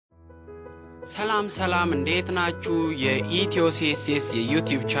ሰላም እንዴት ናችሁ የኢትዮሲኤስኤስ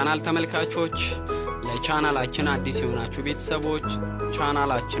የዩቲዩብ ቻናል ተመልካቾች ለቻናላችን አዲስ የሆናችሁ ቤተሰቦች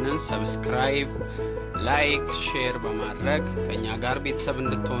ቻናላችንን ሰብስክራይብ ላይክ ሼር በማድረግ ከኛ ጋር ቤተሰብ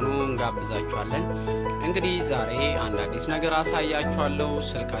እንድትሆኑ እንጋብዛችኋለን እንግዲህ ዛሬ አንድ አዲስ ነገር አሳያችኋለሁ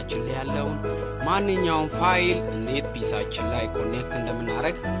ስልካችን ላይ ያለው ማንኛውም ፋይል እንዴት ፒሲያችን ላይ ኮኔክት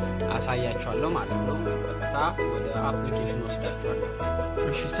እንደምናደርግ አሳያችኋለሁ ማለት ነው በቀጥታ ወደ አፕሊኬሽን ወስዳችኋለሁ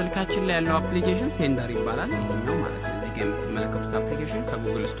እሺ ስልካችን ላይ ያለው አፕሊኬሽን ሴንደር ይባላል ይሄኛው ማለት ነው እዚህ ጋር የምትመለከቱት አፕሊኬሽን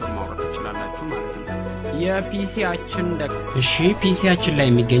ከጉግል ስቶር ማውረድ ትችላላችሁ ማለት ነው የፒሲያችን እሺ ፒሲያችን ላይ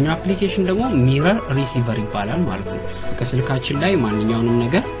የሚገኘው አፕሊኬሽን ደግሞ ሚረር ሪሲቨር ይባላል ማለት ነው ከስልካችን ላይ ማንኛውንም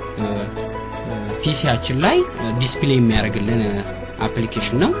ነገር ፒሲያችን ላይ ዲስፕሌይ የሚያደርግልን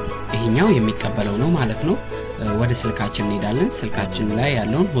አፕሊኬሽን ነው ይሄኛው የሚቀበለው ነው ማለት ነው ወደ ስልካችን እንሄዳለን ስልካችን ላይ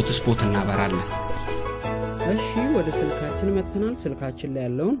ያለውን ሆትስፖት እናበራለን እሺ ወደ ስልካችን መተናል ስልካችን ላይ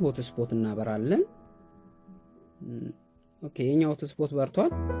ያለውን ሆትስፖት እናበራለን ኦኬ የኛው ሆትስፖት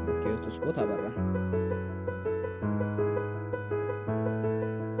በርቷል ኦኬ ሆትስፖት አበራ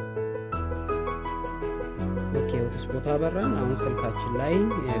ኦኬ ሆትስፖት አበራን አሁን ስልካችን ላይ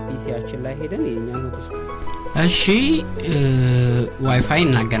ፒሲያችን ላይ ሄደን የኛን ሆትስፖት እሺ ዋይፋይ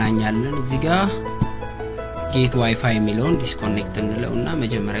እናገናኛለን እዚህ ጋር ጌት ዋይፋይ የሚለውን ዲስኮኔክት እንለውና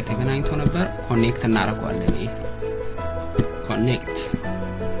መጀመሪያ ተገናኝቶ ነበር ኮኔክት እናደርጋለን ይሄ ኮኔክት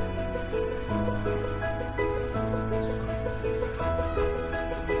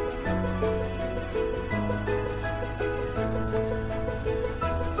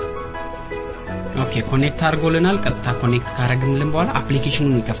ኦኬ ኮኔክት አድርጎልናል ቀጥታ ኮኔክት ካረግንልን በኋላ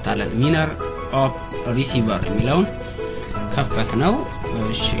አፕሊኬሽኑን እንከፍታለን ሚረር ኦፍ ሪሲቨር የሚለውን ከፈትነው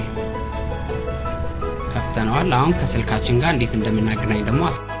እሺ ከፍተናል አሁን ከስልካችን ጋር እንዴት እንደምናገናኝ ደግሞ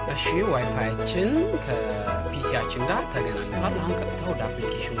እሺ ዋይፋይችን ከፒሲያችን ጋር ተገናኝቷል አሁን ቀጥታ ወደ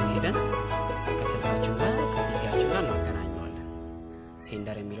አፕሊኬሽኑ ሄደን ከስልካችን ጋር ከፒሲያችን ጋር እናገናኘዋለን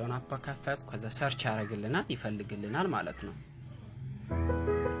ሴንደር የሚለውን አፕ ከፈት ከዛ ሰርች ያደርግልናል ይፈልግልናል ማለት ነው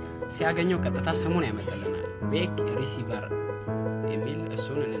ሲያገኘው ቀጥታ ስሙን ያመጣልናል ቤክ ሪሲቨር የሚል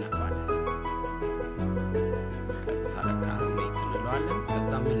እሱን እንነካዋለን ታለካሩ ቤት እንለዋለን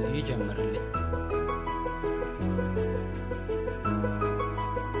ከዛም ይጀምርልን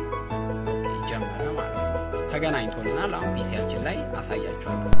ጀመረ ማለት ነው ተገናኝቶልናል አሁን ፒሲያችን ላይ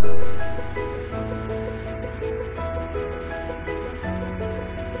አሳያችኋለሁ